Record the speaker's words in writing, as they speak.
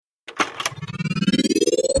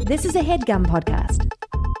This is a HeadGum podcast.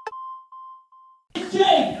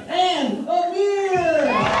 Jake and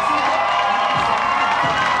Amir!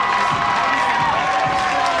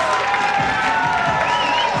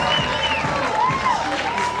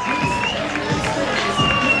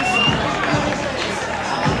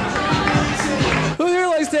 Who here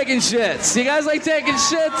likes taking shits? You guys like taking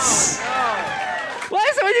shits? Why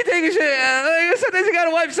is it when you take a shit? Sometimes you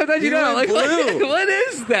gotta wipe, sometimes you don't. Like, what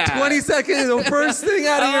is that? 20 seconds, the first thing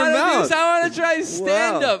out of your mouth. I want to try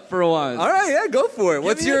stand up for once. All right, yeah, go for it.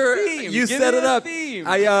 What's your theme. You Give set me it a up. theme.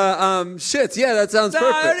 Shits. Yeah, that sounds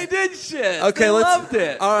perfect. I already did shit. Okay, I let's. loved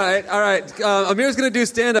it. All right. Amir's gonna do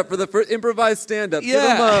stand up for the first improvised stand up.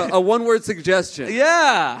 Yeah. Give him a one-word suggestion.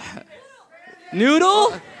 Yeah.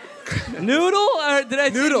 Noodle? Noodle? Or did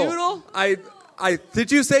I say noodle?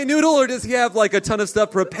 Did you say noodle, or does he have like a ton of stuff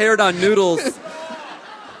prepared on noodles?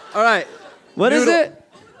 All right. What is it?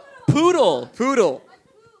 Poodle. Poodle.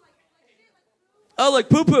 Oh, like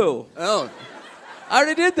poo-poo. Oh. I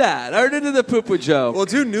already did that. I already did the poo-poo joke. Well,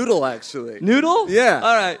 do noodle, actually. Noodle? Yeah.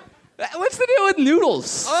 All right. What's the deal with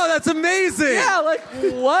noodles? Oh, that's amazing. Yeah, like,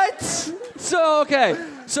 what? So, okay.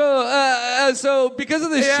 So because of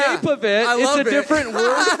the shape of it, it's a different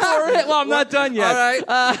word for it. Well, I'm not done yet. All right.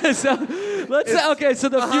 So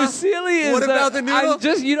the fusilli is... What about the noodle?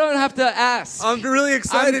 You don't have to ask. I'm really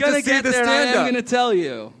excited to see the stand-up. I'm going to tell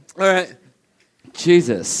you. All right.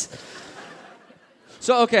 Jesus.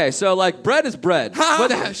 So, like, bread is bread.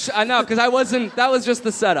 I know, because that was just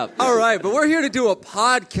the setup. All right, but we're here to do a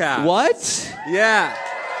podcast. What? Yeah.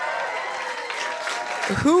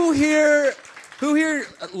 Who here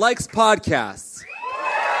likes podcasts?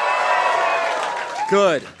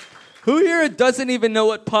 Good. Who here doesn't even know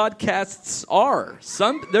what podcasts are?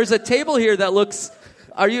 There's a table here that looks...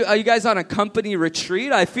 Are you guys on a company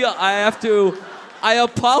retreat? I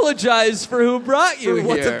apologize for who brought you for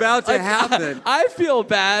what's here. about to happen. I feel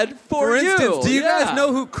bad for you. For instance, do you guys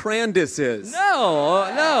know who Crandis is?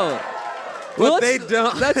 No. But they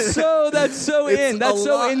don't. That's so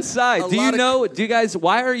inside. Do you know? Do you guys?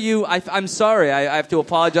 Why are you? I'm sorry. I have to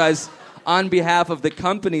apologize on behalf of the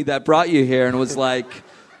company that brought you here and was like,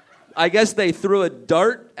 I guess they threw a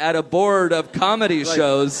dart at a board of comedy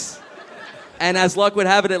shows, and as luck would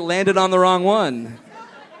have it, it landed on the wrong one.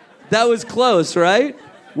 That was close, right?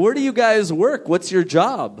 Where do you guys work? What's your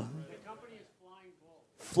job? The company is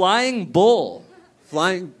Flying Bull.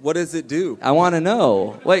 Flying Bull? What does it do? I want to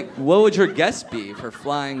know. Like, what would your guess be for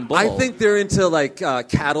Flying Bull? I think they're into, like,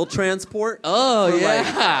 cattle transport. Oh,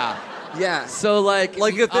 yeah. Yeah. So, like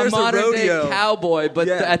if there's a modern-day rodeo. Cowboy, but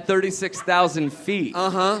at 36,000 feet.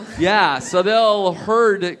 Uh-huh. Yeah, so they'll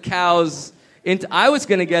herd cows into... I was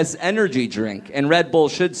going to guess energy drink, and Red Bull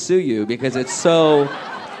should sue you because it's so...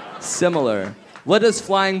 similar. What does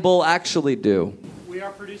Flying Bull actually do? We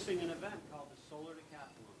are producing an event called the Solar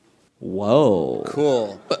Decathlon. Whoa.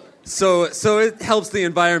 Cool. So it helps the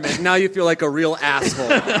environment. Now you feel like a real asshole.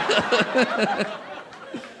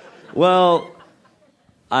 Well,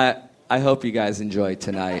 I hope you guys enjoy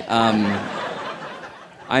tonight.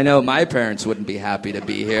 I know my parents wouldn't be happy to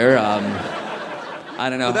be here.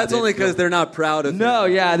 I don't know. But that's only because they're not proud of you. No,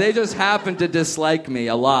 yeah, they just happen to dislike me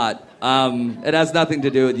a lot. It has nothing to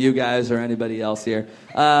do with you guys or anybody else here.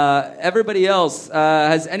 Everybody else,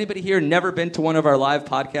 has anybody here never been to one of our live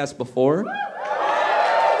podcasts before?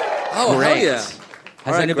 Oh, great. Hell yeah.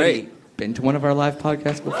 Has anybody been to one of our live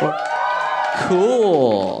podcasts before?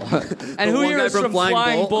 Cool. And who here is from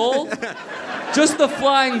Flying Bull? Just the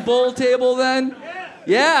Flying Bull table then?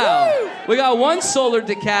 Yeah. Woo! We got one solar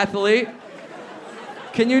decathlete.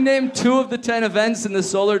 Can you name 2 of the 10 events in the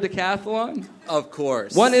solar decathlon? Of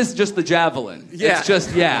course. One is just the javelin. Yeah. It's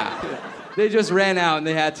just, They just ran out and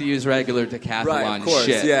they had to use regular decathlon right, of course,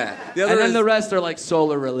 shit. Yeah. The other and then the rest are like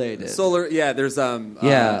solar related. Solar, yeah. There's a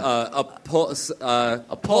pulse vault,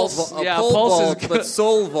 but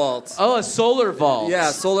soul vault. Oh, a solar vault.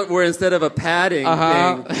 Yeah, solar. Where instead of a padding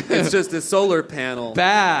thing, it's just a solar panel.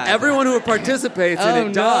 Bad. Everyone who participates in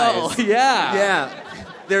it dies. Yeah. Yeah.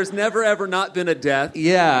 There's never ever not been a death.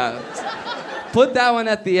 Yeah. Put that one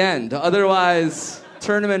at the end. Otherwise,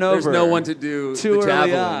 tournament over. There's no one to do too the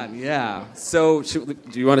javelin. Early on. Yeah. So, do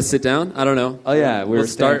you want to sit down? I don't know. Oh yeah, we'll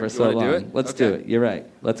start for so long. Do it? Let's do it. You're right.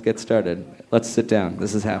 Let's get started. Let's sit down.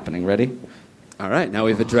 This is happening. Ready? All right. Now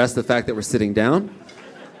we've addressed the fact that we're sitting down.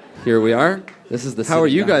 Here we are. This is the. How are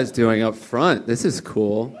you guys doing up front? This is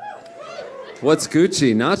cool. What's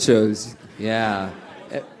Gucci? Nachos. Yeah.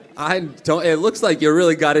 It looks like you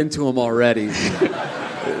really got into them already.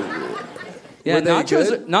 Yeah,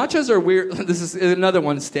 nachos are weird. This is another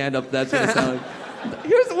one stand-up. That's what it sounds like.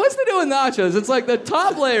 What's the do with nachos? It's like the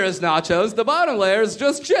top layer is nachos, the bottom layer is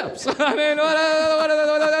just chips. I mean,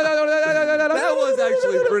 That was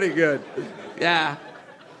actually pretty good. Yeah.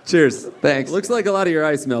 Cheers. Thanks. Looks like a lot of your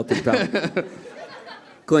ice melted, pal.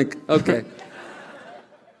 Clink. Okay.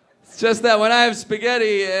 It's just that when I have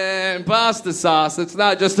spaghetti and pasta sauce, it's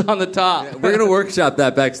not just on the top. We're going to workshop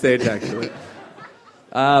that backstage, actually.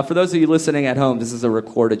 For those of you listening at home, this is a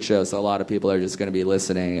recorded show, so a lot of people are just going to be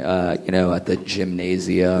listening, at the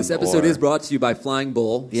gymnasium. This episode is brought to you by Flying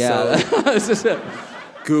Bull. Yeah. So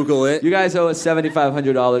Google it. You guys owe us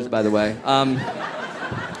 $7,500, by the way.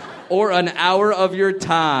 Or an hour of your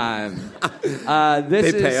time.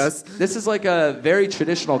 They pay us. This is like a very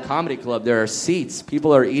traditional comedy club. There are seats.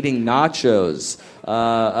 People are eating nachos.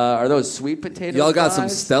 Are those sweet potato Y'all got some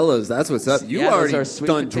fries? Stellas. That's what's up. You Yeah, already those are sweet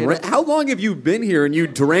done. potato. How long have you been here and you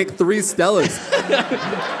drank 3 Stellas?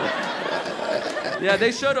 Yeah,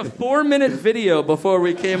 they showed a 4-minute video before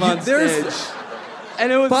we came on There's stage. And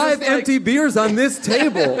it was 5 just like, empty beers on this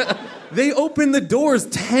table. They opened the doors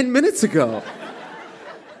 10 minutes ago.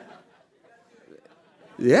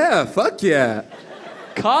 Yeah, fuck yeah.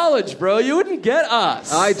 college, bro. You wouldn't get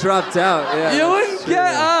us. I dropped out. Yeah, You wouldn't that's true.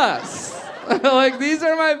 get us. Like, these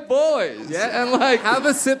are my boys. Yeah, And like, have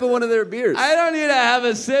a sip of one of their beers. I don't need to have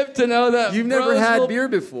a sip to know that You've never bros had will- beer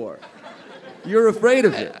before. You're afraid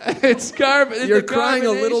of it. It's carbon. You're crying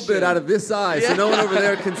a little bit out of this eye, so no one over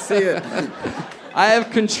there can see it. I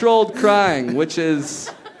have controlled crying, which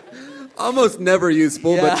is Almost never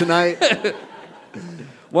useful, Yeah. but tonight.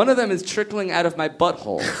 one of them is trickling out of my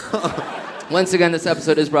butthole. Once again, this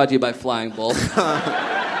episode is brought to you by Flying Bull.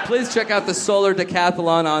 Please check out the Solar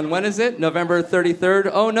Decathlon on, when is it? November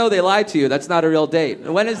 33rd? Oh no, they lied to you. That's not a real date.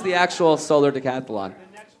 When is the actual Solar Decathlon?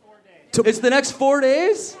 The next 4 days. It's the next 4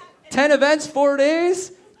 days? 10 events, 4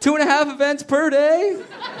 days? 2.5 events per day?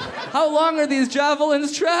 How long are these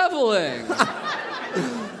javelins traveling?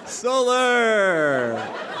 Solar!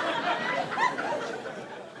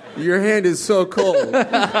 Your hand is so cold.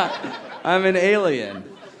 I'm an alien.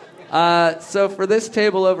 So for this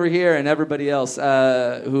table over here and everybody else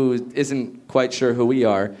who isn't quite sure who we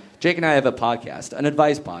are, Jake and I have a podcast, an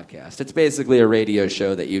advice podcast. It's basically a radio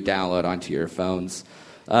show that you download onto your phones.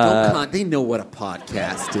 They know what a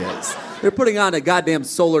podcast is. They're putting on a goddamn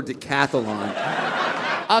solar decathlon.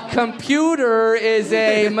 A computer is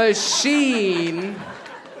a machine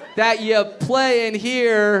that you play in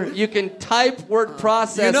here. You can type word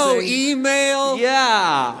processing. You know, email?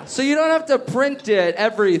 Yeah. So you don't have to print it,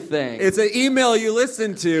 everything. It's an email you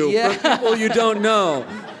listen to Yeah. from people you don't know.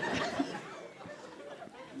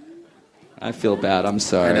 I feel bad. I'm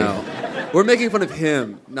sorry. I know. We're making fun of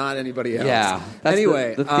him, not anybody else. Yeah. That's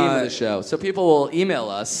anyway, the theme of the show. So people will email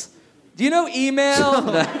us. Do you know email?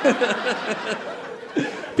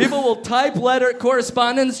 People will type letter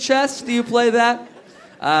correspondence chess. Do you play that?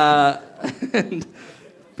 And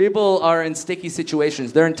people are in sticky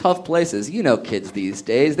situations. They're in tough places. You know kids these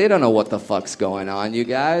days. They don't know what the fuck's going on, you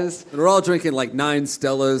guys. And we're all drinking like 9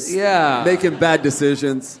 Stellas. Yeah. Making bad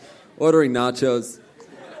decisions. Ordering nachos.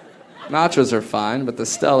 Nachos are fine, but the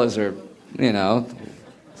Stellas are,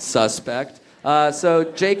 suspect. So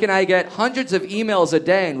Jake and I get hundreds of emails a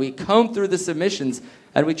day, and we comb through the submissions,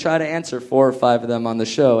 and we try to answer 4 or 5 of them on the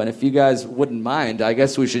show. And if you guys wouldn't mind, I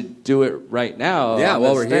guess we should do it right now. Yeah, on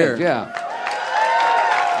while this we're here. stage. Yeah.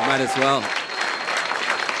 You might as well.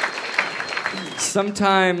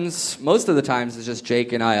 Sometimes, most of the times, it's just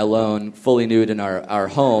Jake and I alone, fully nude in our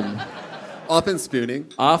home, Often spooning.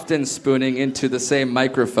 often spooning into the same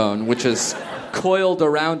microphone, which is coiled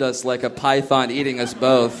around us like a python eating us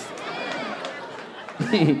both.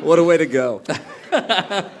 What a way to go.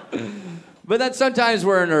 But then sometimes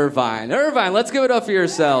we're in Irvine. Irvine, let's give it up for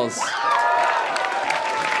yourselves.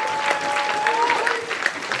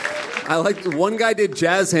 I like one guy did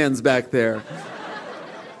jazz hands back there.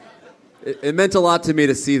 It meant a lot to me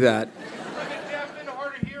to see that.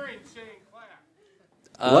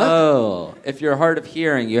 Oh, if you're hard of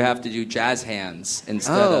hearing, you have to do jazz hands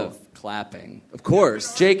instead Oh. of clapping. Of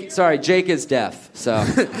course. Jake is deaf, so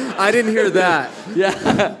I didn't hear that.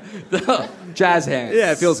 yeah, jazz hands.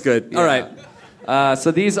 Yeah, it feels good. Yeah. All right.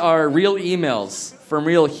 So these are real emails from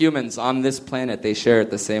real humans on this planet. They share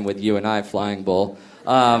it the same with you and I, Flying Bull.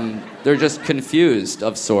 They're just confused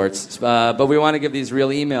of sorts, but we want to give these real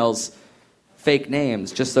emails fake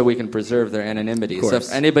names just so we can preserve their anonymity. Of So course.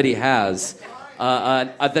 if anybody has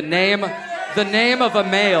the name of a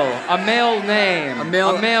male name, a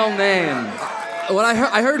male name. What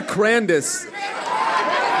I heard Crandus.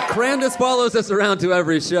 Crandus follows us around to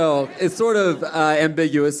every show. It's sort of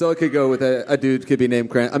ambiguous, so it could go with a dude could be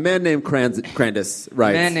named a man named Crandus,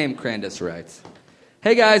 right? Man named Crandus writes,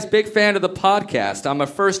 Hey guys, big fan of the podcast. I'm a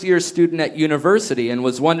first-year student at university and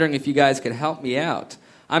was wondering if you guys could help me out.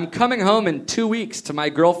 I'm coming home in 2 weeks to my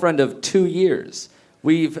girlfriend of 2 years.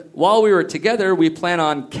 While we were together, we plan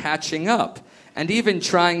on catching up and even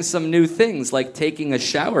trying some new things like taking a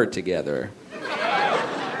shower together.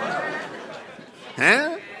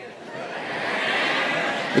 Huh?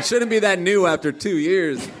 It shouldn't be that new after 2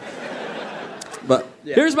 years. But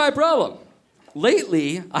yeah. Here's my problem.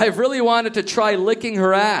 Lately, I've really wanted to try licking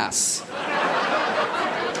her ass.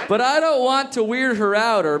 But I don't want to weird her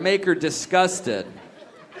out or make her disgusted.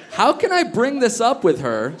 How can I bring this up with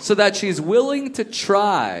her so that she's willing to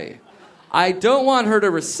try? I don't want her to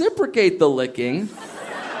reciprocate the licking.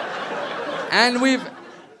 And we've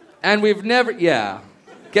never, yeah.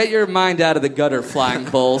 Get your mind out of the gutter, flying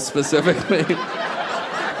bull, specifically.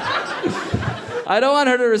 I don't want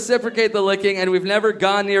her to reciprocate the licking, and we've never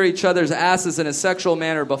gone near each other's asses in a sexual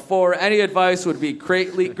manner before. Any advice would be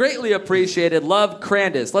greatly appreciated. Love,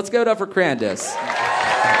 Crandis. Let's give it up for Crandis.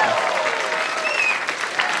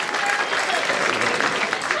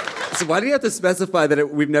 So why do you have to specify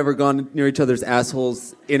that we've never gone near each other's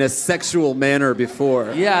assholes in a sexual manner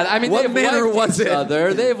before? Yeah, I mean, what they've manner wiped was each it?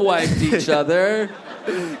 other. They've wiped each other.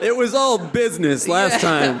 It was all business last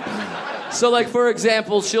time. So, like, for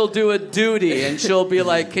example, she'll do a duty, and she'll be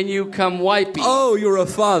like, can you come wipe me? Oh, you're a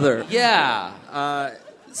father. Yeah.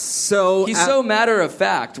 He's so matter of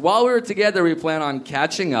fact. While we were together, we plan on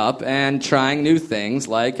catching up and trying new things,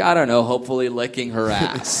 like, I don't know, hopefully licking her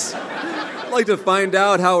ass. I'd like to find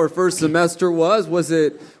out how her first semester was. Was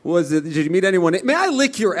it, did you meet anyone? May I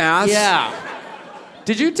lick your ass? Yeah.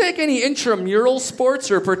 Did you take any intramural sports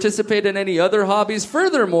or participate in any other hobbies?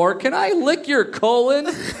 Furthermore, can I lick your colon?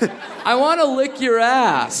 I want to lick your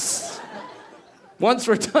ass. Once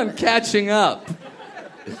we're done catching up.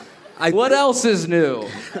 What else is new?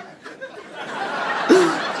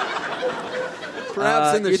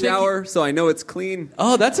 Perhaps in the shower, so I know it's clean.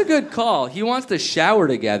 Oh, that's a good call. He wants to shower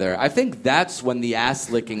together. I think that's when the ass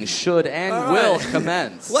licking should and will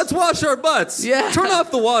commence. Let's wash our butts. Yeah. Turn off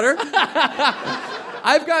the water.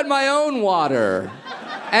 I've got my own water,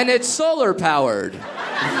 and it's solar powered.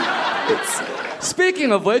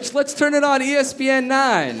 Speaking of which, let's turn it on ESPN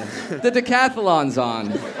 9. The decathlon's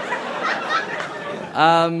on.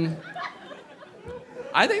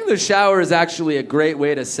 I think the shower is actually a great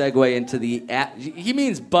way to segue into he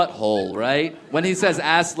means butthole, right? When he says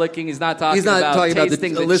ass licking, he's not talking about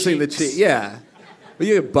tasting the listening cheeks. the cheek. Yeah. But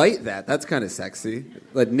you could bite that. That's kind of sexy.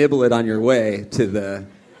 Like nibble it on your way to the...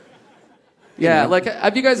 Yeah, like,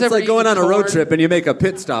 have you guys ever... It's like going on a road corn? trip and you make a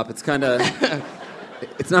pit stop. It's kind of...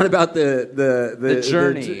 It's not about the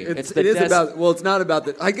journey. It's not about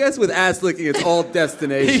the... I guess with ass licking, it's all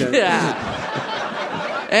destination.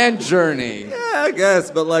 Yeah. And journey. Yeah, I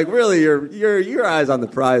guess. But like, really, your eyes on the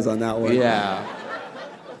prize on that one. Yeah.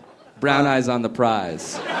 Brown eyes on the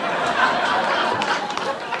prize.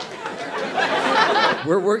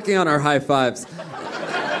 We're working on our high fives.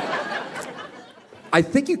 I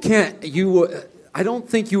think you can't. I don't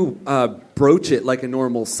think you broach it like a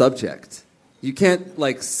normal subject. You can't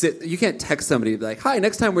You can't text somebody and be like, "Hi,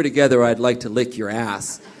 next time we're together, I'd like to lick your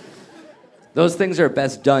ass." Those things are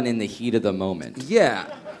best done in the heat of the moment. Yeah,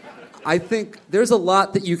 I think there's a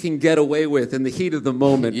lot that you can get away with in the heat of the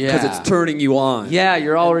moment because it's turning you on. Yeah,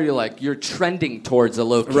 you're already you're trending towards a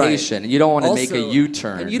location, and you don't want to make a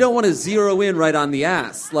U-turn. And you don't want to zero in right on the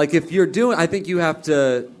ass. Like if you're doing, I think you've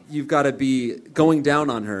got to be going down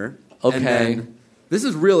on her. Okay. And then, this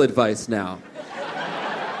is real advice now.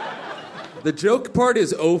 The joke part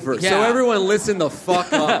is over, so everyone listen the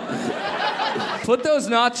fuck up. Put those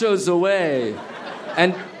nachos away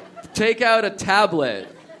and take out a tablet,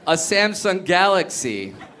 a Samsung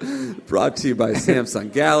Galaxy. Brought to you by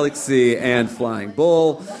Samsung Galaxy and Flying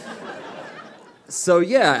Bull. So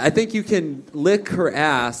yeah, I think you can lick her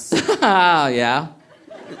ass. Yeah.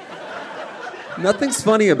 Nothing's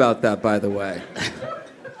funny about that, by the way.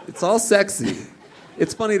 It's all sexy.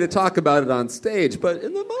 It's funny to talk about it on stage, but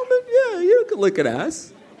in the moment, yeah, you can lick an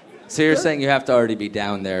ass. So you're saying you have to already be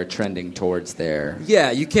down there, trending towards there. Yeah,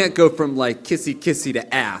 you can't go from like kissy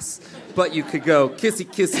to ass, but you could go kissy,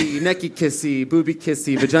 necky kissy, booby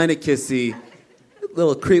kissy, vagina kissy,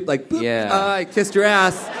 little creep like, boop, I kissed your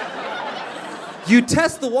ass. You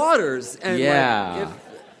test the waters, and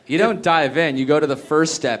you don't dive in. You go to the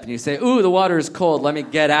first step and you say, "Ooh, the water is cold. Let me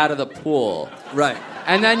get out of the pool." Right.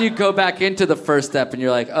 And then you go back into the first step and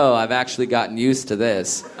you're like, "Oh, I've actually gotten used to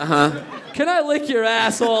this." Can I lick your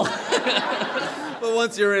asshole? But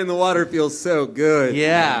once you're in, the water feels so good.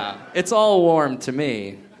 Yeah, it's all warm to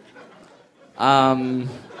me.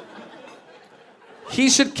 He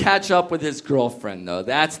should catch up with his girlfriend, though.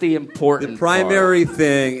 That's the important The primary part.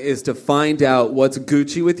 thing is to find out what's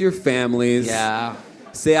Gucci with your families. Yeah.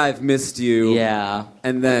 Say I've missed you. Yeah.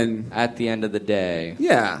 And then... At the end of the day.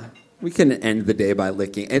 Yeah. We can end the day by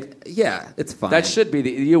licking it. Yeah, it's fine. That should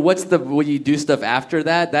be when you do stuff after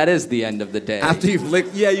that? That is the end of the day. After you've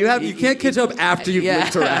licked... Yeah, you can't catch up after you've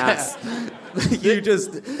licked her ass.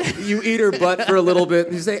 You eat her butt for a little bit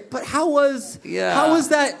and you say, but how was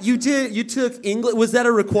that you took English? Was that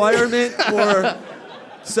a requirement? Or,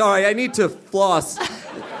 sorry, I need to floss.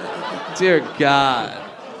 Dear God.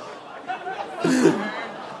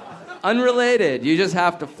 Unrelated, you just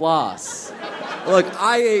have to floss. Look,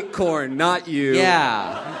 I ate corn, not you.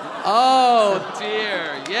 Yeah. Oh,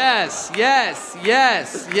 dear. Yes.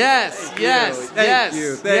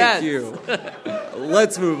 Thank you.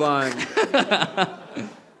 Let's move on.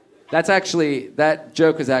 That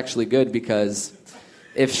joke is actually good because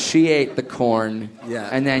if she ate the corn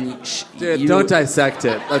and then Dude, don't dissect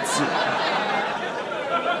it.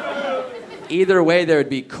 Either way there would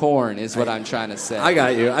be corn is what I'm trying to say. I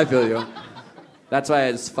got you. I feel you. That's why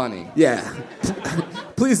it's funny. Yeah.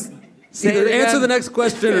 Please either answer the next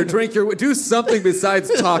question or do something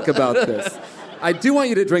besides talk about this. I do want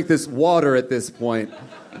you to drink this water at this point.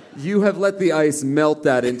 You have let the ice melt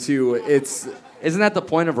that into its... Isn't that the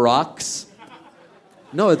point of rocks?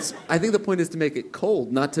 No, I think the point is to make it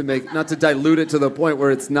cold, not to dilute it to the point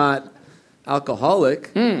where it's not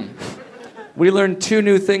alcoholic. We learned 2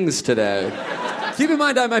 new things today. Keep in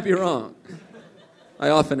mind I might be wrong. I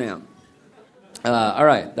often am. All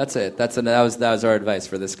right, that's it. That was our advice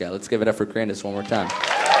for this guy. Let's give it up for Grandis one more time.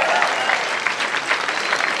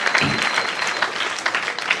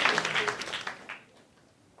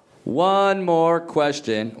 One more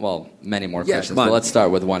question. Well, many more questions, but let's start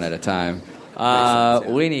with one at a time.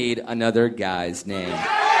 We need another guy's name.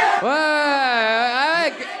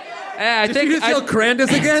 Did you just yell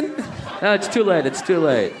Grandis again? No, it's too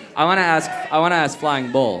late. I want to ask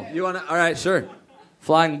Flying Bull. You want to? All right, sure.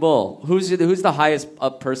 Flying Bull. Who's the highest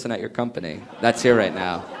up person at your company? That's here right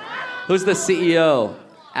now. Who's the CEO?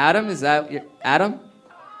 Adam? Is that Adam?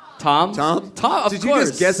 Tom? Tom, of Did course. you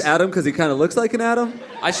just guess Adam because he kind of looks like an Adam?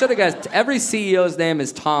 I should have guessed. Every CEO's name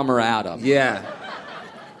is Tom or Adam. Yeah.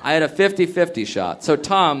 I had a 50-50 shot. So,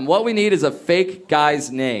 Tom, what we need is a fake guy's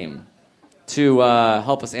name to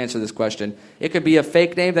help us answer this question. It could be a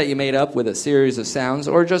fake name that you made up with a series of sounds,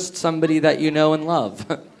 or just somebody that you know and love.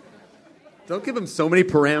 Don't give him so many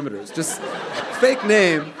parameters. Just fake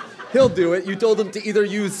name. He'll do it. You told him to either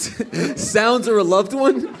use sounds or a loved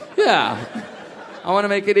one? Yeah. I want to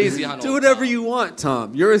make it easy on him. Do whatever you want,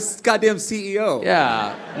 Tom. You're a goddamn CEO.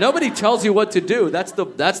 Yeah. Nobody tells you what to do. That's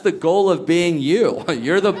the goal of being you.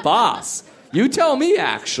 You're the boss. You tell me,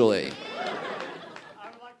 actually. I would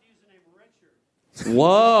like to use the name Richard.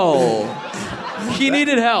 Whoa. He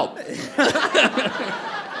needed help.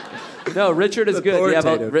 No, Richard is good. Do you have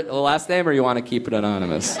a last name, or you want to keep it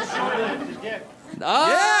anonymous? Oh!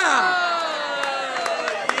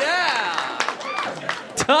 Yeah!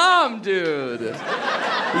 Tom, dude.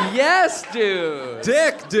 Yes, dude.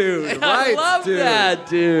 Dick, dude. Right, I love dude. that,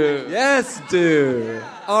 dude. Yes, dude.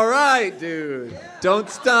 All right, dude. Don't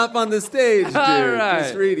stomp on the stage, dude. All right.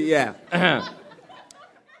 Just read it, yeah.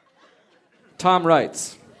 Tom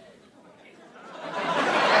writes.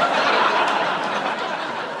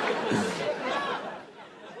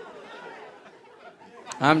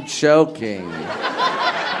 I'm joking.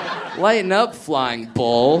 Lighten up, Flying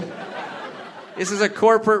Bull. This is a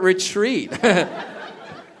corporate retreat.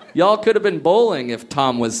 Y'all could have been bowling if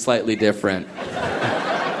Tom was slightly different.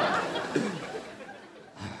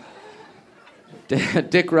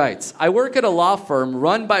 Dick writes, I work at a law firm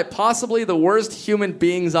run by possibly the worst human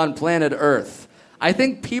beings on planet Earth. I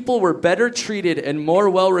think people were better treated and more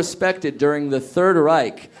well-respected during the Third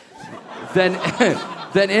Reich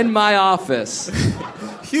than in my office.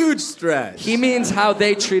 Huge stretch. He means how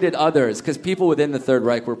they treated others, because people within the Third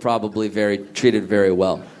Reich were probably treated very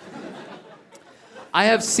well. I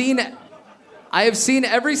have seen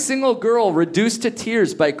every single girl reduced to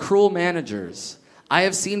tears by cruel managers. I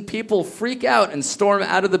have seen people freak out and storm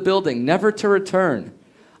out of the building, never to return.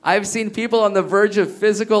 I have seen people on the verge of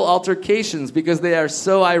physical altercations because they are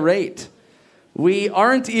so irate. We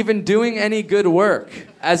aren't even doing any good work.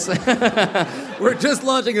 We're just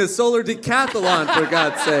launching a solar decathlon, for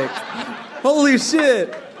God's sake. Holy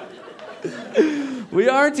shit. We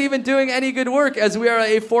aren't even doing any good work, as we are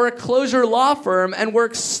a foreclosure law firm and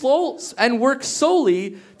work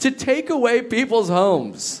solely to take away people's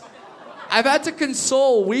homes. I've had to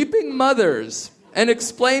console weeping mothers and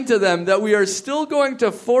explain to them that we are still going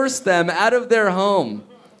to force them out of their home.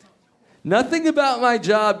 Nothing about my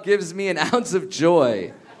job gives me an ounce of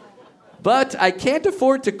joy. But I can't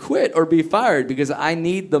afford to quit or be fired because I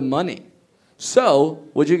need the money. So,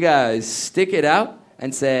 would you guys stick it out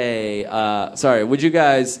and say, would you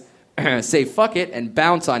guys say fuck it and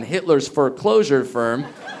bounce on Hitler's foreclosure firm?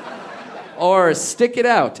 Or stick it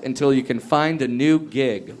out until you can find a new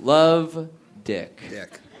gig? Love, Dick.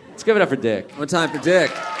 Dick. Let's give it up for Dick. One time for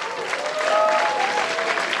Dick.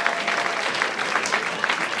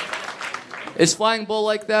 Is Flying Bull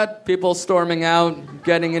like that? People storming out,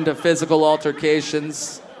 getting into physical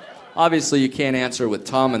altercations? Obviously, you can't answer with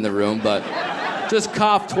Tom in the room, but just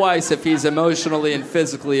cough twice if he's emotionally and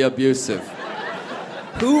physically abusive.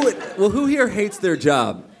 Who here hates their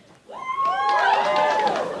job?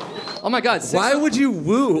 Oh my God! Why would you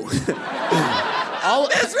woo? Miserable!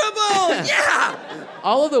 Yeah!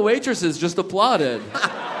 All of the waitresses just applauded.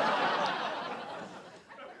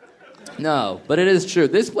 No, but it is true.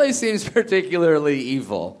 This place seems particularly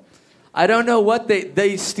evil. I don't know what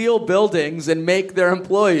they steal buildings and make their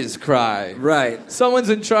employees cry. Right. Someone's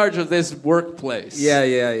in charge of this workplace.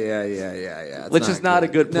 Yeah. Which is not a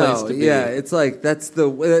good place to be. Yeah, it's like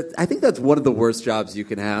I think that's one of the worst jobs you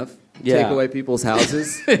can have. Yeah. Take away people's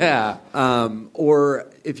houses. Yeah.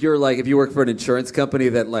 Or if you work for an insurance company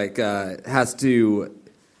that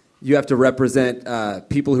you have to represent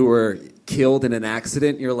people who were killed in an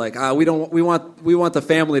accident. You're like, we want the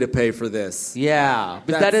family to pay for this. Yeah,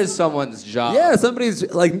 but that is someone's job. Yeah, somebody's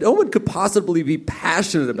like, no one could possibly be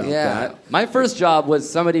passionate about that. My first job was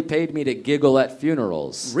somebody paid me to giggle at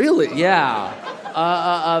funerals. Really? Yeah.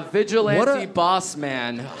 A vigilante boss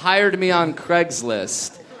man hired me on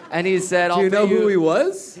Craigslist. And he said, Do you know who he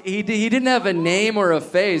was? He didn't have a name or a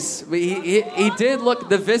face. He did look,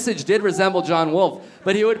 the visage did resemble John Wolfe.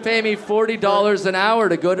 But he would pay me $40 an hour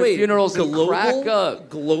to go to funerals and crack up.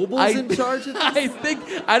 Global's in charge of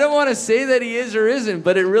this? I don't want to say that he is or isn't,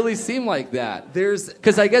 but it really seemed like that.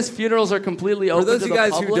 Because I guess funerals are completely open to the public. For those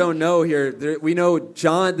of you guys who don't know here, we know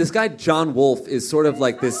this guy John Wolfe is sort of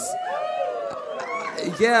like this...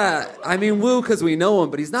 Yeah, I mean, woo, because we know him,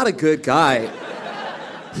 but he's not a good guy.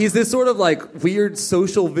 He's this sort of like weird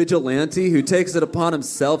social vigilante who takes it upon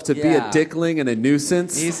himself to be a dickling and a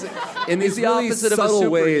nuisance. He's in these the really opposite subtle of a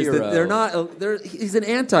ways superhero. that they're not. He's an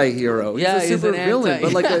anti-hero. He's a super villain,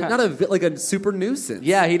 but like a super nuisance.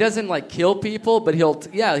 Yeah, he doesn't like kill people, but he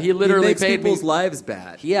literally makes paid people's me, lives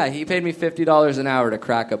bad. Yeah, he paid me $50 an hour to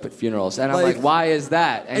crack up at funerals, and I'm like, why is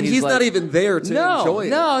that? And he's not even there to enjoy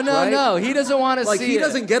it. No. He doesn't want to see it. Like he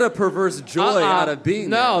doesn't get a perverse joy out of being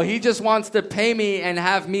there. No, he just wants to pay me and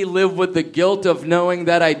have me live with the guilt of knowing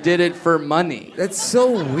that I did it for money. That's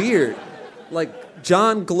so weird. Like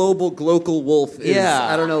John Global Wolf is,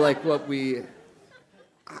 I don't know, like what we...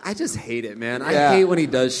 I just hate it, man. I hate when he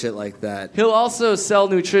does shit like that. He'll also sell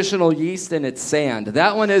nutritional yeast and it's sand.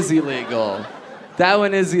 That one is illegal. That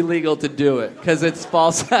one is illegal to do it because it's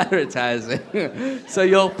false advertising. So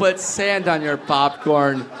you'll put sand on your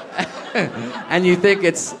popcorn and you think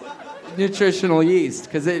it's nutritional yeast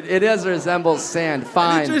because it does resemble sand.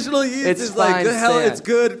 Fine. Nutritional yeast is like the hell. It's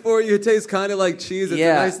good for you. It tastes kind of like cheese. It's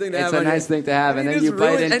a nice thing to have. It's a nice thing to have, and then you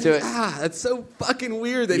bite into it. That's so fucking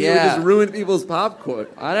weird that he would just ruin people's popcorn.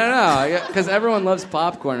 I don't know because everyone loves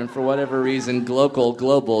popcorn, and for whatever reason,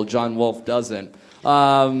 global John Wolfe doesn't.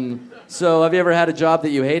 So, have you ever had a job that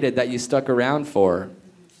you hated that you stuck around for?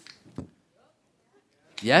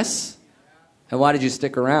 Yes? And why did you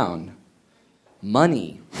stick around?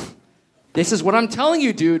 Money. This is what I'm telling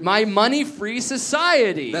you, dude. My money-free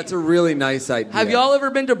society. That's a really nice idea. Have y'all ever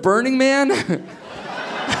been to Burning Man?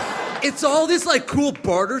 It's all this like cool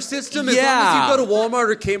barter system. As long as you go to Walmart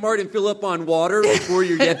or Kmart and fill up on water before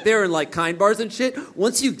you get there and like Kind bars and shit.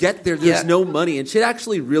 Once you get there, there's no money. And shit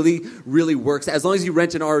actually really, really works. As long as you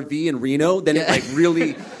rent an RV in Reno, then it like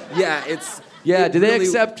really, it's... Yeah, do they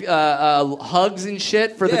accept hugs and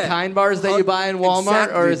shit for the Kind bars that you buy in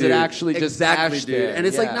Walmart, or is it actually just cash there? And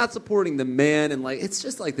it's like not supporting the man, and like it's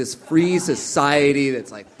just like this free society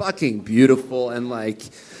that's like fucking beautiful, and like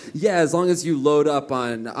as long as you load up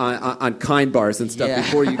on Kind bars and stuff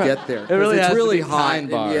before you get there, it really it's really hot.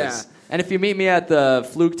 Kind bars. And if you meet me at the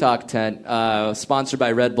Fluke Talk tent, sponsored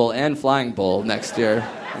by Red Bull and Flying Bull next year,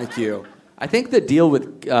 thank you. I think the deal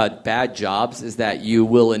with bad jobs is that you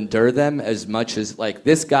will endure them as much as, like,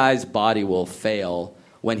 this guy's body will fail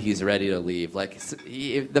when he's ready to leave. Like,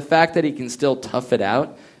 the fact that he can still tough it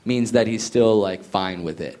out means that he's still, like, fine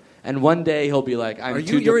with it. And one day he'll be like, I'm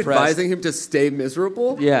too depressed. You're advising him to stay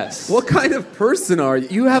miserable? Yes. What kind of person are you?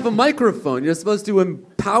 You have a microphone. You're supposed to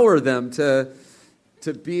empower them to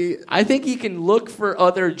to be... I think he can look for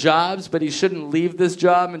other jobs, but he shouldn't leave this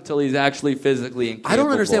job until he's actually physically incapable. I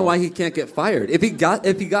don't understand why he can't get fired. If he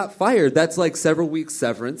got fired, that's like several weeks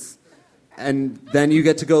severance, and then you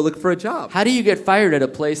get to go look for a job. How do you get fired at a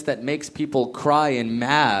place that makes people cry and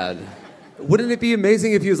mad? Wouldn't it be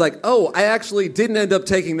amazing if he was like, oh, I actually didn't end up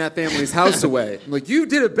taking that family's house away. I'm like, you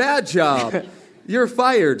did a bad job. You're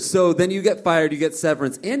fired. So then you get fired, you get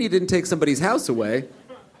severance, and you didn't take somebody's house away.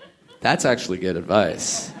 That's actually good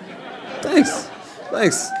advice. Thanks.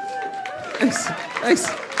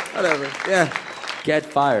 Whatever. Yeah. Get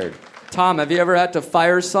fired. Tom, have you ever had to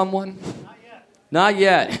fire someone? Not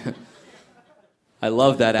yet. I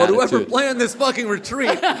love that attitude. But whoever planned this fucking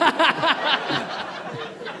retreat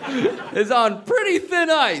is on pretty thin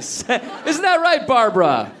ice. Isn't that right,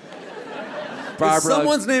 Barbara? Barbara. Is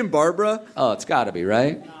someone's name Barbara? Oh, it's got to be,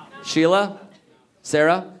 right? Sheila?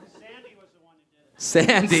 Sarah?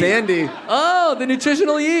 Sandy. Oh, the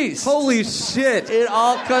nutritional yeast. Holy shit. It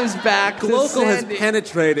all comes back to Local has Sandy.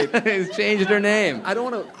 penetrated. Has changed her name. I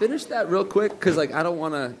don't want to finish that real quick because, like, I don't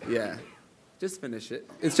want to. Yeah, just finish it.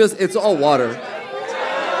 It's all water. You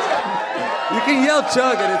can yell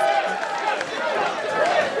chug and it's.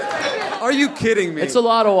 Are you kidding me? It's a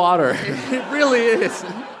lot of water. It really is.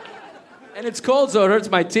 And it's cold, so it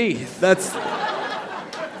hurts my teeth. That's.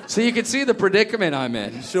 So you can see the predicament I'm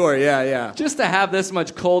in. Sure, yeah. Just to have this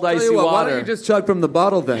much cold, Tell icy you what, water. why don't you just chug from the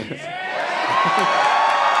bottle then?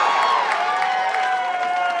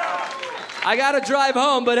 I gotta drive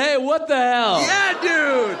home, but hey, what the hell? Yeah,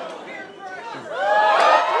 dude!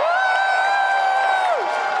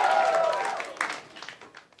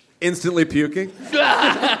 Instantly puking?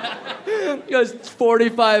 Just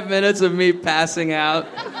 45 minutes of me passing out.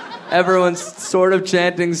 Everyone's sort of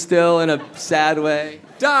chanting still in a sad way.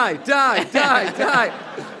 Die!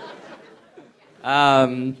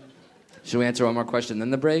 Should we answer one more question,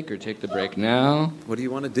 then the break, or take the break now? What do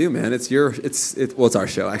you want to do, man? It's our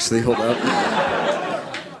show, actually. Hold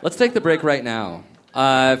up. Let's take the break right now.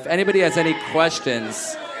 If anybody has any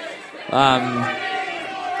questions,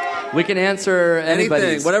 we can answer anybody's.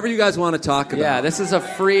 Anything, whatever you guys want to talk about. Yeah, this is a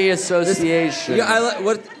free association.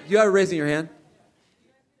 What you are raising your hand?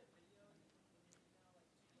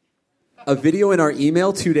 A video in our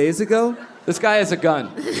email 2 days ago? This guy has a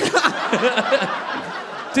gun.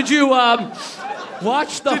 Did you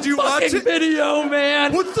watch the fucking video,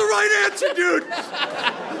 man? What's the right answer, dude?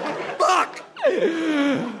 Fuck!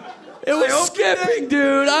 It was skipping,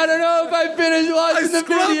 dude. I don't know if I finished watching the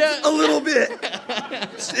video. A little bit.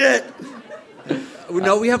 Shit.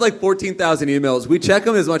 No, we have like 14,000 emails. We check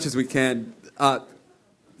them as much as we can.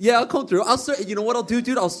 Yeah, I'll come through. You know what I'll do,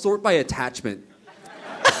 dude? I'll sort by attachment.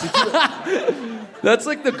 That's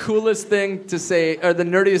like the coolest thing to say, or the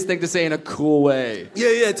nerdiest thing to say in a cool way.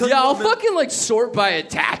 Yeah. I'll fucking like sort by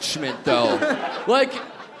attachment though. Like,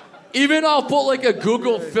 even I'll put like a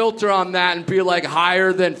Google filter on that and be like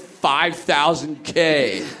higher than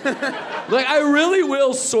 5,000K. Like, I really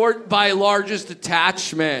will sort by largest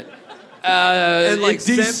attachment. And like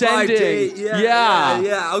descending. sent by date.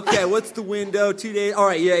 Yeah. Okay, what's the window? 2 days. All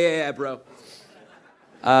right. Yeah, bro.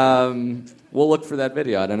 We'll look for that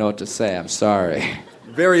video. I don't know what to say. I'm sorry.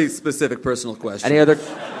 Very specific personal question. Any other?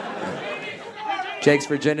 Jake's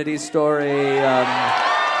virginity story.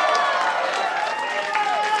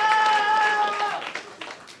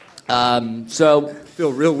 So I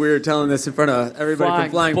feel real weird telling this in front of everybody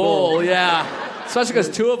from Flying Bull. Yeah. Especially because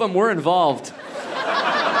two of them were involved.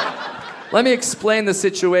 Let me explain the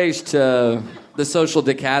situation to the social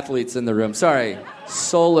decathletes in the room. Sorry,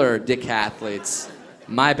 solar decathletes.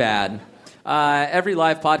 My bad. Every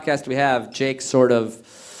live podcast we have, Jake sort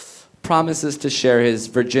of promises to share his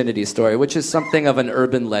virginity story, which is something of an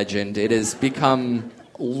urban legend. It has become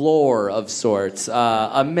lore of sorts,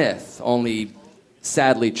 a myth, only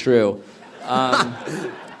sadly true.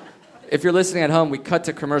 If you're listening at home, we cut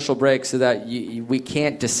to commercial break so that we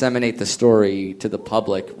can't disseminate the story to the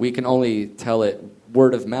public. We can only tell it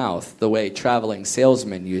word of mouth, the way traveling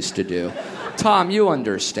salesmen used to do. Tom, you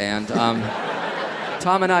understand.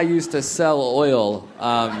 Tom and I used to sell oil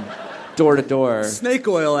door to door. Snake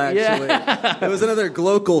oil, actually. Yeah. It was another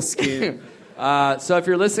glocal scheme. So if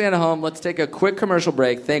you're listening at home, let's take a quick commercial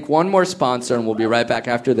break. Thank one more sponsor, and we'll be right back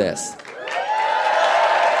after this.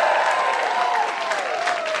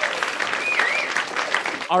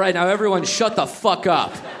 All right, now everyone shut the fuck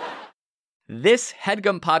up. This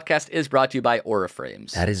HeadGum podcast is brought to you by Aura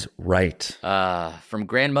Frames. That is right. From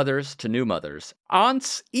grandmothers to new mothers,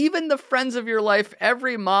 aunts, even the friends of your life,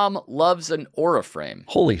 every mom loves an Aura frame.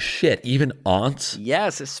 Holy shit, even aunts?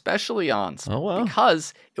 Yes, especially aunts. Oh, wow.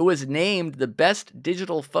 Because it was named the best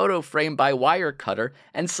digital photo frame by Wirecutter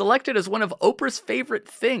and selected as one of Oprah's favorite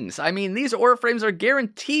things. I mean, these Aura frames are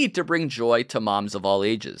guaranteed to bring joy to moms of all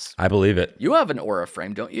ages. I believe it. You have an Aura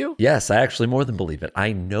frame, don't you? Yes, I actually more than believe it.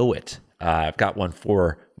 I know it. I've got one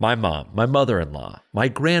for my mom, my mother-in-law, my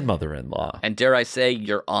grandmother-in-law. And dare I say,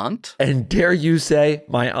 your aunt? And dare you say,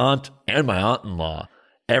 my aunt and my aunt-in-law.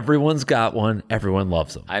 Everyone's got one. Everyone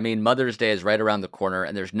loves them. I mean, Mother's Day is right around the corner,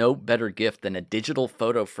 and there's no better gift than a digital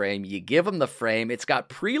photo frame. You give them the frame. It's got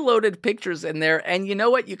preloaded pictures in there, and you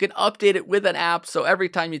know what? You can update it with an app, so every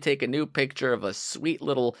time you take a new picture of a sweet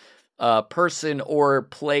little person or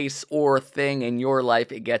place or thing in your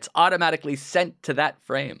life, it gets automatically sent to that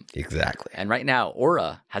frame. Exactly. And right now,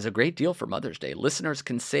 Aura has a great deal for Mother's Day. Listeners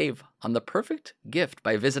can save on the perfect gift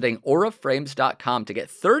by visiting auraframes.com to get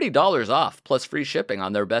 $30 off plus free shipping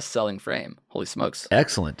on their best-selling frame. Holy smokes.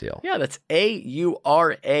 Excellent deal. Yeah, that's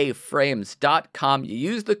auraframes.com. You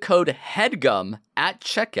use the code HEADGUM at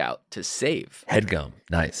checkout to save. HeadGum.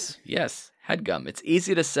 Nice. Yes. HeadGum. It's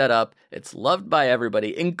easy to set up. It's loved by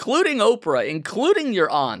everybody, including Oprah, including your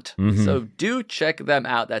aunt. Mm-hmm. So do check them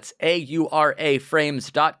out. That's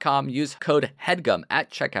auraframes.com. Use code HEADGUM at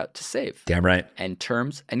checkout to save. Damn right. And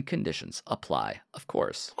terms and conditions apply, of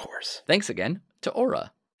course. Of course. Thanks again to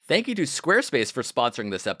Aura. Thank you to Squarespace for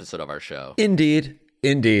sponsoring this episode of our show. Indeed.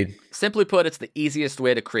 Indeed. Simply put, it's the easiest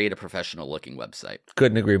way to create a professional-looking website.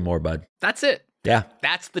 Couldn't agree more, bud. That's it. Yeah.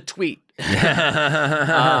 That's the tweet.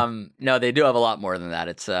 No, they do have a lot more than that.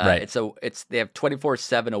 It's right. They have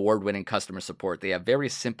 24/7 award-winning customer support. They have very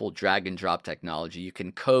simple drag and drop technology. You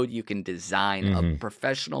can code, you can design a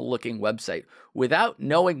professional-looking website without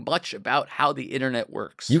knowing much about how the internet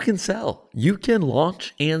works. You can sell. You can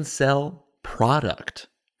launch and sell product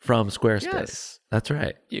from Squarespace. Yes. That's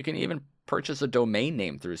right. You can even purchase a domain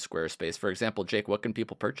name through Squarespace. For example, Jake, what can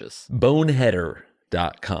people purchase?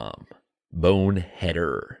 Boneheader.com.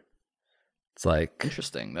 Boneheader. It's like...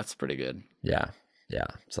 Interesting. That's pretty good. Yeah. Yeah.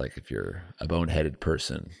 It's like if you're a boneheaded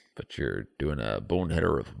person, but you're doing a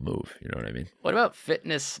boneheader of a move. You know what I mean? What about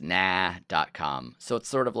fitnessnah.com? So it's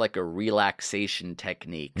sort of like a relaxation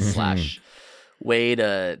technique slash way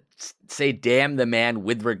to say damn the man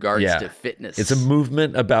with regards to fitness. It's a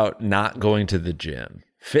movement about not going to the gym.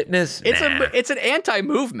 Fitness? It's an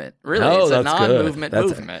anti-movement, really. Oh, it's a that's non-movement good.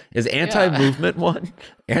 movement. Is anti-movement one?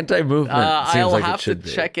 Anti-movement seems I'll like have it should to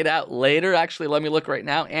be. check it out later. Actually, let me look right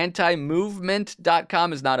now.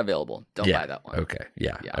 Antimovement.com is not available. Don't buy that one. Okay.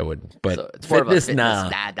 Yeah, I wouldn't. But So it's more fitness of a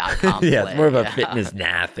nah. fitnessnah.com Yeah, play. it's more of a fitness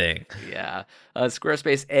nah thing. Yeah.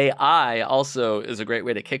 Squarespace AI also is a great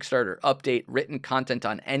way to kickstart or update written content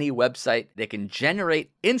on any website. They can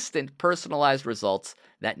generate instant personalized results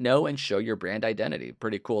that know and show your brand identity.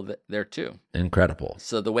 Pretty cool there too. Incredible.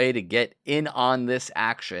 So the way to get in on this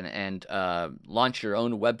action and launch your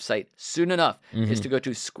own website soon enough is to go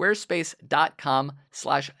to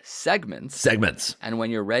squarespace.com/segments. Segments. And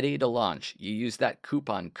when you're ready to launch, you use that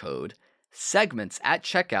coupon code segments at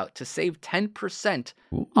checkout to save 10%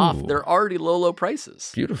 off their already low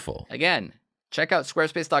prices. Beautiful. Again, check out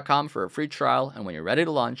squarespace.com for a free trial, and when you're ready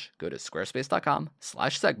to launch, go to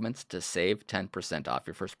squarespace.com/segments to save 10% off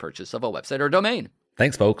your first purchase of a website or domain.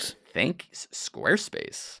 Thanks, folks. Thanks,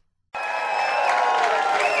 Squarespace.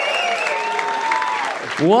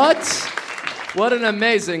 What an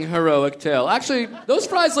amazing heroic tale. Actually, those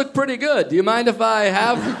fries look pretty good. Do you mind if I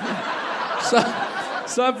have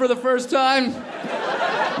some for the first time?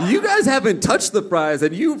 You guys haven't touched the fries,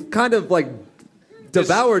 and you've kind of like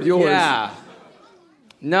devoured yours. Yeah.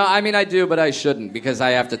 No, I mean I do, but I shouldn't because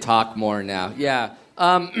I have to talk more now. Yeah.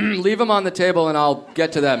 Leave them on the table, and I'll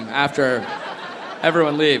get to them after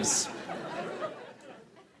everyone leaves.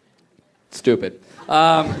 Stupid.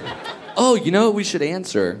 Oh, you know what we should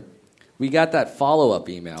answer? We got that follow-up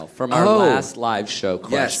email from our last live show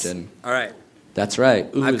question. Yes. All right. That's right.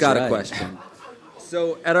 I've got a question.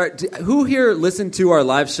 So, who here listened to our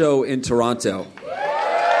live show in Toronto?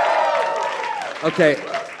 Okay.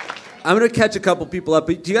 I'm going to catch a couple people up.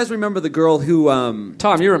 But do you guys remember the girl who...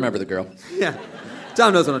 Tom, you remember the girl. Yeah.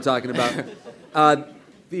 Tom knows what I'm talking about.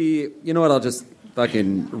 You know what? I'll just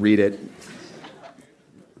fucking read it.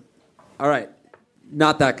 All right.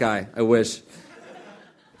 Not that guy. I wish.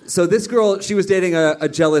 So this girl, she was dating a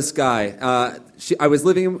jealous guy. I was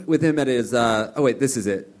living with him at his... this is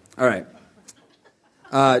it. All right.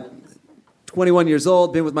 21 years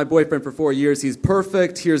old, been with my boyfriend for 4 years. He's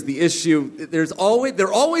perfect. Here's the issue. They're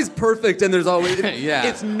always perfect, and there's always... Yeah.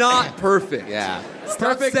 It's not perfect. Yeah. Stop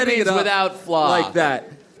Perfect setting means it up without flaw. like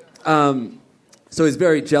that. So he's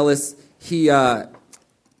very jealous. He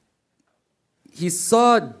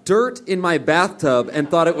saw dirt in my bathtub and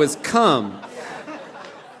thought it was cum.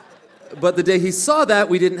 But the day he saw that,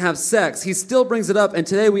 we didn't have sex. He still brings it up, and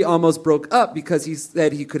today we almost broke up because he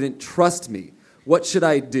said he couldn't trust me. What should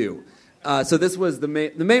I do? So this was the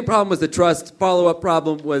main problem was the trust. Follow-up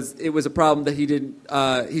problem was it was a problem that he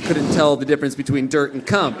couldn't tell the difference between dirt and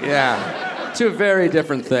cum. Yeah. Two very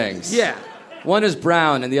different things. Yeah. One is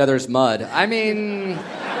brown and the other is mud. I mean...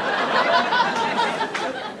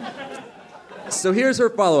 So here's her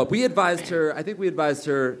follow-up. I think we advised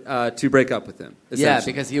her to break up with him. Yeah,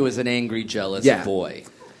 because he was an angry, jealous boy.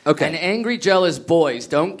 Okay. And angry, jealous boys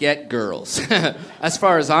don't get girls. As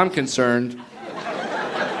far as I'm concerned.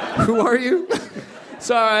 Who are you?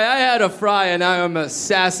 Sorry, I had a fry and now I'm a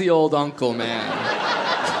sassy old uncle, man.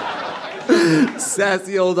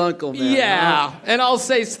 Sassy old uncle, man. Yeah, and I'll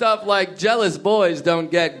say stuff like, jealous boys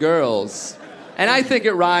don't get girls. And I think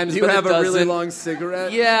it rhymes, Do you but have it doesn't. a really long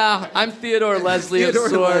cigarette? Yeah, I'm Theodore Leslie of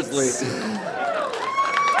sorts. Leslie.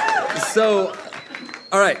 So,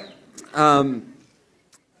 all right.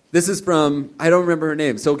 This is from, I don't remember her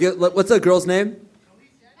name. So what's that girl's name?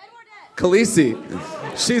 Khaleesi.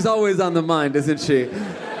 She's always on the mind, isn't she?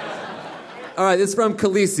 All right, this is from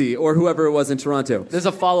Khaleesi, or whoever it was in Toronto. There's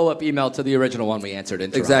a follow-up email to the original one we answered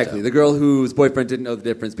in Toronto. Exactly, the girl whose boyfriend didn't know the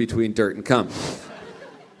difference between dirt and cum.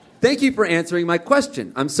 Thank you for answering my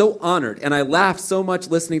question. I'm so honored, and I laughed so much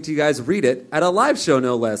listening to you guys read it at a live show,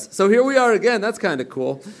 no less. So here we are again. That's kind of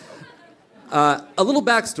cool. A little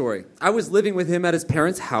backstory. I was living with him at his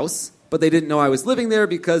parents' house, but they didn't know I was living there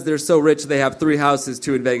because they're so rich they have 3 houses,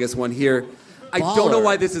 2 in Vegas, 1 here. I don't know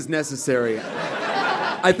why this is necessary.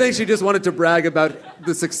 I think she just wanted to brag about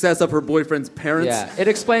the success of her boyfriend's parents. Yeah, it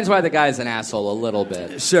explains why the guy's an asshole a little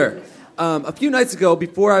bit. Sure. A few nights ago,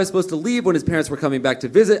 before I was supposed to leave when his parents were coming back to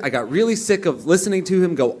visit, I got really sick of listening to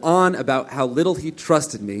him go on about how little he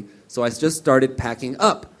trusted me, so I just started packing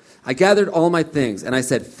up. I gathered all my things, and I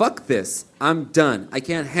said, fuck this. I'm done. I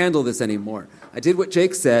can't handle this anymore. I did what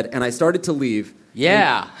Jake said, and I started to leave.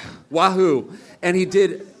 Yeah. Wahoo. And he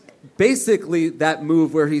did basically that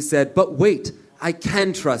move where he said, but wait, I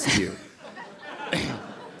can trust you.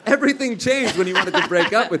 Everything changed when he wanted to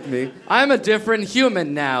break up with me. I'm a different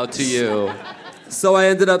human now to you. So I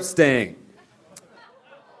ended up staying.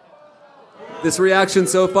 This reaction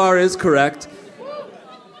so far is correct.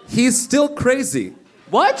 He's still crazy.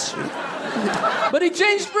 What? But he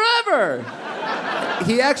changed forever.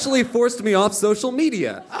 He actually forced me off social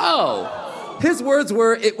media. Oh. His words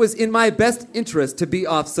were, it was in my best interest to be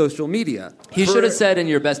off social media. He should have said in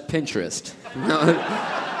your best Pinterest.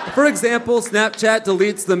 For example, Snapchat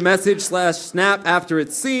deletes the message /snap after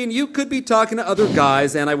it's seen. You could be talking to other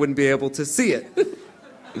guys and I wouldn't be able to see it.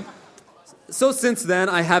 So since then,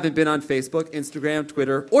 I haven't been on Facebook, Instagram,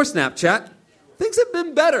 Twitter, or Snapchat. Things have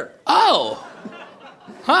been better. Oh.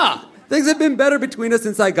 Huh. Things have been better between us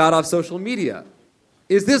since I got off social media.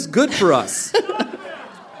 Is this good for us?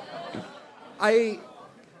 I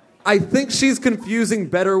think she's confusing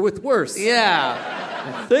better with worse. Yeah.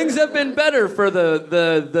 Things have been better for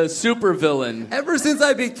the supervillain. Ever since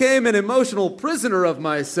I became an emotional prisoner of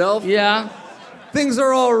myself, Yeah. things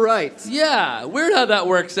are all right. Yeah. Weird how that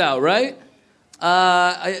works out, right?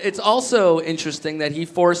 It's also interesting that he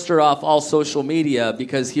forced her off all social media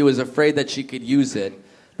because he was afraid that she could use it.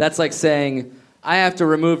 That's like saying, I have to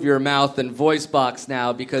remove your mouth and voice box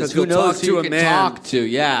now because who knows who you can talk to.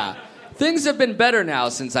 Yeah. Things have been better now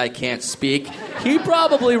since I can't speak. He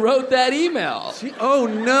probably wrote that email. Oh,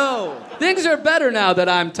 no. Things are better now that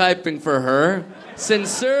I'm typing for her.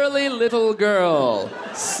 Sincerely, little girl.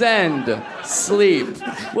 Send. Sleep.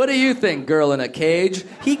 What do you think, girl in a cage?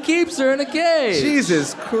 He keeps her in a cage.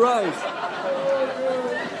 Jesus Christ.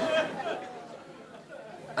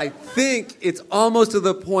 I think it's almost to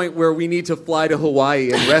the point where we need to fly to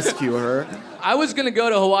Hawaii and rescue her. I was going to go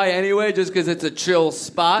to Hawaii anyway just because it's a chill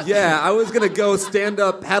spot. Yeah, I was going to go stand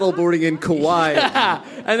up paddleboarding in Kauai. Yeah.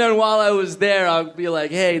 And then while I was there, I'd be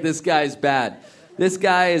like, hey, this guy's bad. This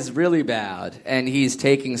guy is really bad. And he's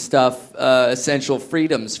taking stuff, essential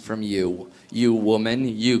freedoms from you, you woman,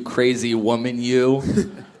 you crazy woman, you.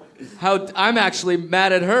 I'm actually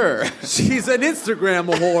mad at her. She's an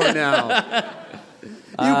Instagram whore now.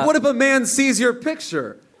 What if a man sees your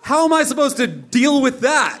picture? How am I supposed to deal with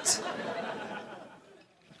that?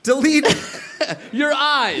 Delete your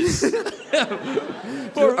eyes.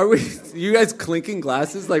 Are you guys clinking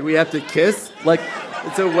glasses like we have to kiss? Like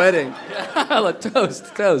It's a wedding.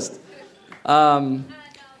 Toast.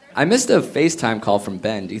 I missed a FaceTime call from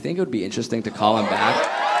Ben. Do you think it would be interesting to call him back?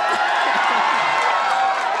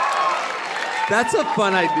 That's a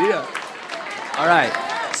fun idea. All right.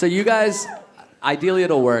 So you guys, ideally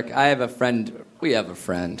it'll work. I have a friend. We have a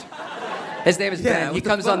friend. His name is Ben. He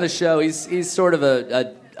comes on the show. He's sort of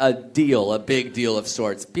a big deal of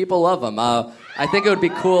sorts. People love him. I think it would be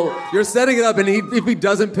cool. You're setting it up, and if he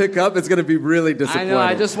doesn't pick up, it's going to be really disappointing. I know.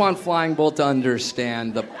 I just want Flying Bull to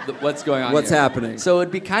understand what's going on. What's here. happening? So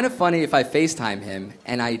it'd be kind of funny if I FaceTime him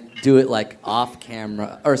and I do it like off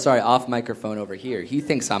microphone over here. He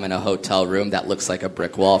thinks I'm in a hotel room that looks like a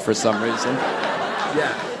brick wall for some reason.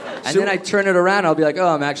 Yeah. And then I turn it around, I'll be like, oh,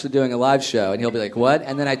 I'm actually doing a live show. And he'll be like, what?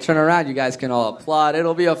 And then I turn around, you guys can all applaud.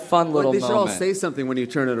 It'll be a fun little moment. They should all say something when you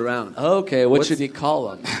turn it around. Okay, what should you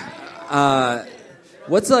call him?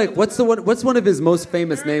 What's one of his most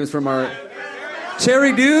famous names from our...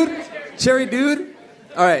 Cherry Dude? Cherry Dude?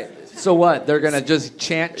 All right. So what? They're going to just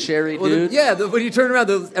chant Cherry Dude? When you turn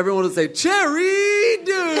around, everyone will say, Cherry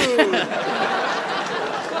Dude!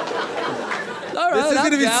 All right, this is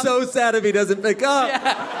going to be so sad if he doesn't pick up.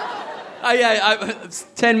 It's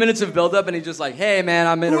 10 minutes of build-up, and he's just like, hey, man,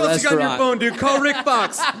 I'm in a restaurant. Who else you got on your phone, dude? Call Rick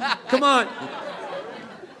Fox. Come on.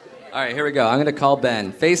 All right, here we go. I'm going to call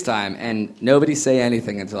Ben, FaceTime, and nobody say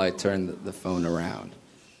anything until I turn the phone around.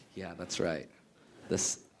 Yeah, that's right. The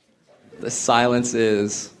silence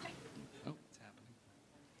is... Oh, what's happening?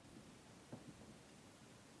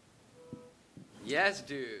 Yes,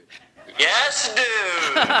 dude. Yes,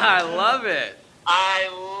 dude. I love it. I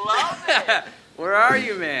love it. Where are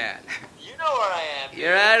you, man? You know where I am, dude.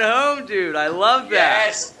 You're at home, dude. I love that.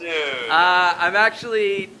 Yes, dude. I'm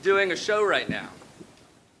actually doing a show right now.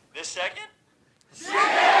 This second?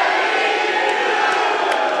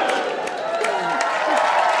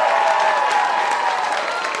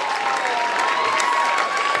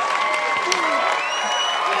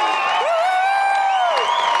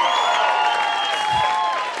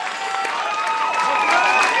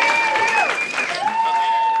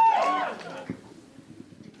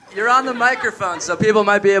 You're on the microphone, so people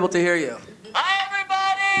might be able to hear you. Hi,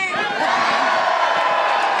 everybody!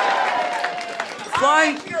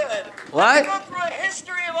 Flying. Good. What? Let's go through a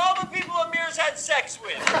history of all the people Amir's had sex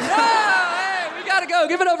with. Hey, we gotta go.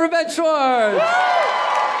 Give it up for Ben Schwartz.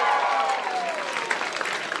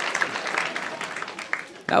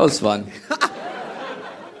 That was fun.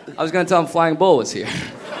 I was gonna tell him Flying Bull was here.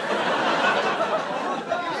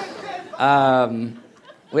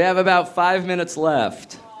 We have about 5 minutes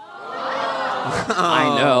left.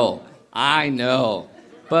 I know.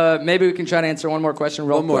 But maybe we can try to answer one more question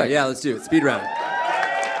real quick. One more, yeah, let's do it. Speed round.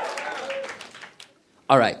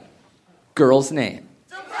 All right. Girl's name.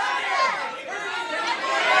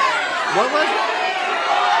 What was it?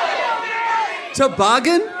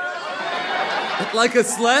 Toboggan? Like a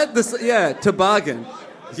sled? Toboggan.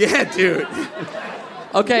 Yeah, dude.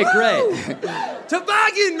 Okay, great.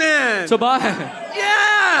 Toboggan Man! Toboggan.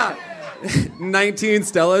 Yeah! 19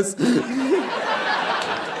 Stellas.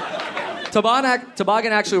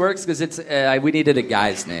 Toboggan actually works because we needed a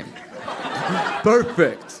guy's name.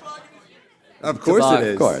 Perfect. Of course it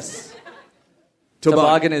is. Of course.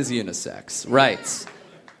 Toboggan is unisex. Right.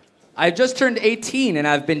 I just turned 18 and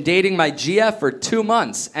I've been dating my GF for 2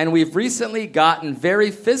 months and we've recently gotten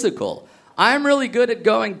very physical. I'm really good at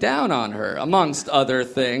going down on her, amongst other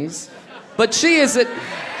things. But she isn't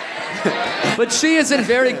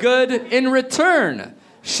very good in return.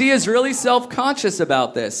 She is really self-conscious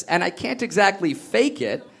about this, and I can't exactly fake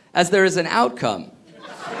it, as there is an outcome.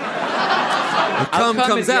 Outcome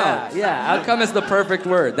comes out. Yeah, outcome is the perfect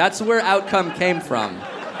word. That's where outcome came from.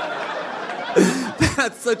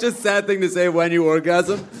 That's such a sad thing to say when you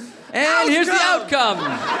orgasm. And here's the outcome.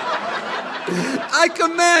 I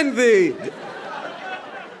command thee.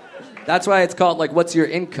 That's why it's called, what's your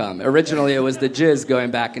income? Originally, it was the jizz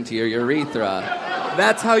going back into your urethra.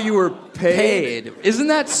 That's how you were paid? Isn't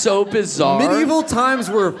that so bizarre? Medieval times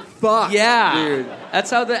were fucked, dude. That's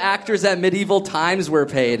how the actors at medieval times were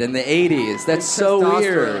paid in the 80s. That's so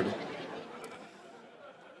weird.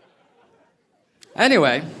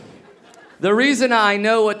 Anyway, the reason I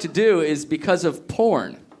know what to do is because of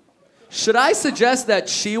porn. Should I suggest that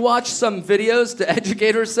she watch some videos to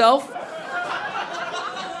educate herself?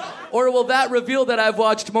 Or will that reveal that I've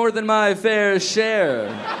watched more than my fair share?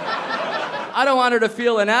 I don't want her to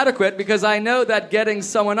feel inadequate because I know that getting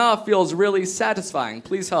someone off feels really satisfying.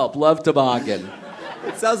 Please help. Love, Toboggan.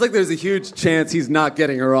 It sounds like there's a huge chance he's not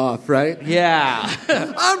getting her off, right? Yeah.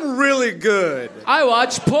 I'm really good. I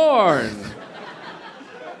watch porn.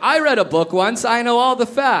 I read a book once. I know all the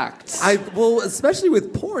facts. Well, especially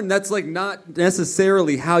with porn, that's like not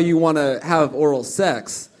necessarily how you want to have oral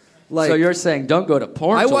sex. Like, so you're saying don't go to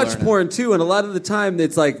porn. I watch porn too, and a lot of the time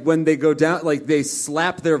it's like when they go down, like they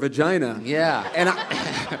slap their vagina. Yeah. And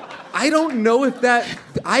I don't know if that.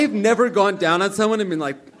 I've never gone down on someone and been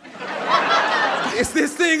like, "Is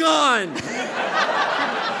this thing on?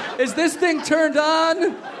 Is this thing turned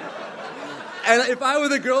on?" And if I were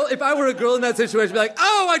a girl in that situation, I'd be like,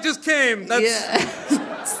 "Oh, I just came.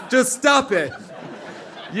 Just stop it.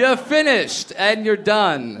 You're finished and you're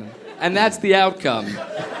done, and that's the outcome."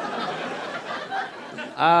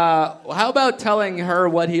 How about telling her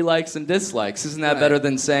what he likes and dislikes? Isn't that better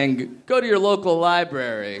than saying, go to your local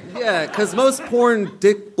library? Yeah, because most porn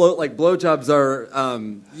blowjobs are,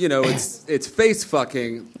 it's face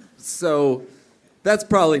fucking. So that's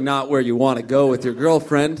probably not where you want to go with your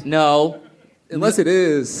girlfriend. No. Unless it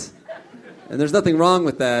is. And there's nothing wrong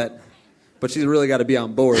with that. But she's really got to be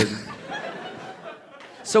on board.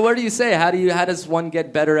 So what do you say? How does one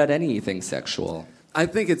get better at anything sexual? I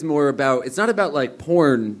think it's not about like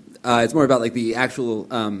porn, it's more about like the actual,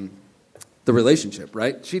 the relationship,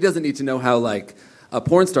 right? She doesn't need to know how like a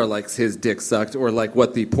porn star likes his dick sucked or like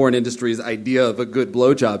what the porn industry's idea of a good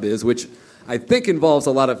blowjob is, which I think involves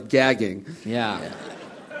a lot of gagging. Yeah.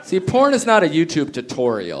 See, porn is not a YouTube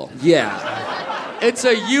tutorial. Yeah. It's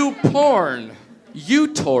a porn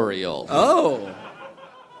tutorial. Oh.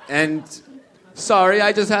 And... Sorry,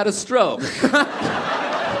 I just had a stroke.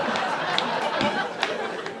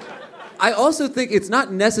 I also think it's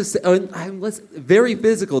not necessary. Very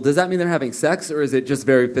physical. Does that mean they're having sex, or is it just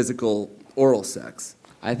very physical oral sex?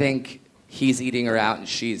 I think he's eating her out and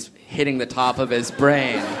she's hitting the top of his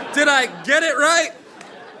brain. Did I get it right?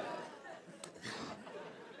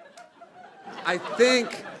 I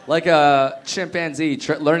think... Like a chimpanzee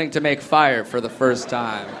learning to make fire for the first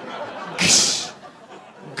time.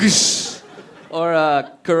 Or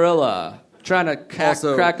a gorilla trying to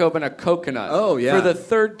crack open a coconut for the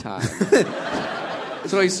third time.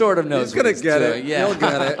 So he sort of knows. He's going to get it. Yeah. He'll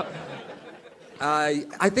get it.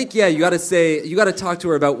 I think, you got to talk to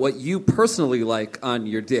her about what you personally like on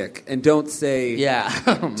your dick. And don't say... Yeah.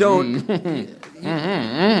 Don't...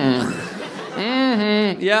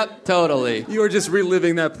 Yep, totally. You were just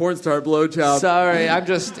reliving that porn star blowjob. Sorry, I'm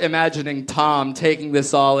just imagining Tom taking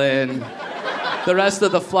this all in. The rest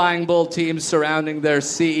of the Flying Bull team surrounding their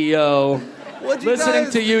CEO, listening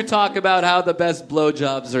to you talk about how the best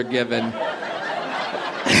blowjobs are given.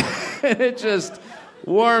 It just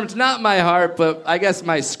warmed not my heart, but I guess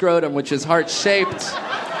my scrotum, which is heart-shaped,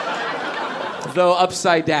 though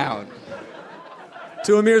upside down.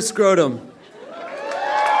 To Amir's scrotum.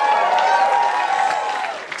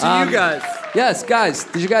 To you guys. Yes, guys.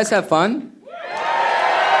 Did you guys have fun?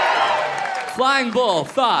 Flying Bull,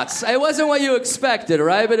 thoughts. It wasn't what you expected,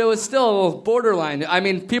 right? But it was still borderline. I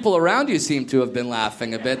mean, people around you seem to have been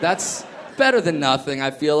laughing a bit. That's better than nothing, I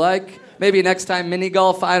feel like. Maybe next time mini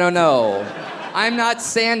golf, I don't know. I'm not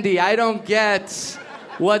Sandy. I don't get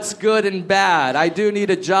what's good and bad. I do need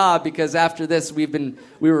a job because after this we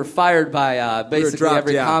were fired by basically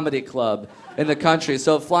every comedy club in the country.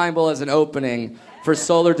 So if Flying Bull has an opening for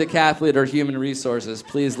solar decathlete or human resources,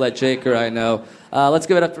 please let Jake or I know. Let's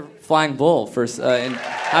give it up for Flying Bull for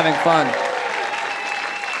having fun.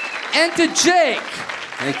 And to Jake.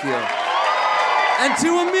 Thank you. And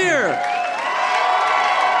to Amir.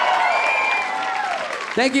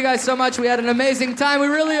 Thank you guys so much. We had an amazing time. We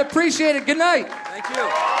really appreciate it. Good night. Thank you.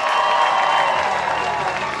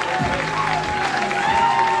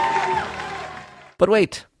 But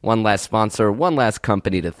wait, one last sponsor, one last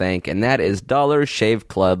company to thank, and that is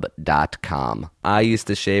DollarShaveClub.com. I used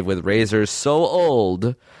to shave with razors so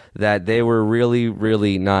old that they were really,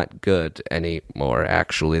 really not good anymore,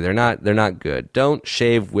 actually. They're not good. Don't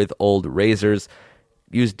shave with old razors.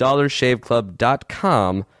 Use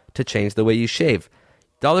DollarShaveClub.com to change the way you shave.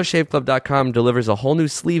 DollarShaveClub.com delivers a whole new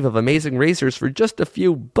sleeve of amazing razors for just a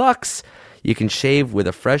few bucks. You can shave with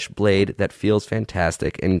a fresh blade that feels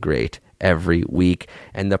fantastic and great every week.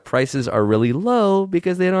 And the prices are really low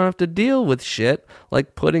because they don't have to deal with shit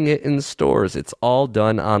like putting it in stores. It's all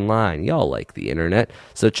done online. Y'all like the internet.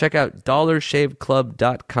 So check out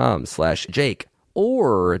DollarShaveClub.com/Jake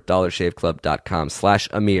or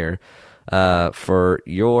DollarShaveClub.com/Amir for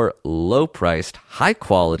your low-priced,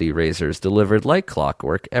 high-quality razors delivered like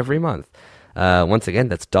clockwork every month. Once again,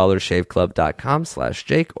 that's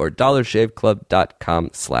DollarShaveClub.com/Jake or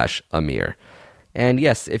DollarShaveClub.com/Amir. And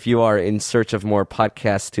yes, if you are in search of more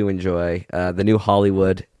podcasts to enjoy, The New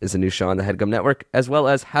Hollywood is a new show on the HeadGum Network, as well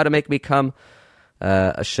as How to Make Me Come,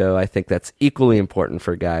 a show I think that's equally important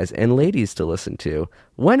for guys and ladies to listen to.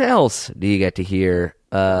 When else do you get to hear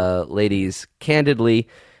ladies candidly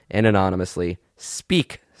and anonymously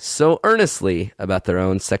speak so earnestly about their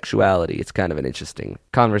own sexuality? It's kind of an interesting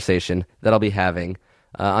conversation that I'll be having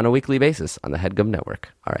on a weekly basis on the HeadGum Network.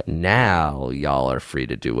 All right, now y'all are free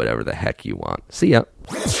to do whatever the heck you want. See ya.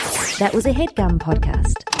 That was a HeadGum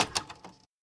podcast.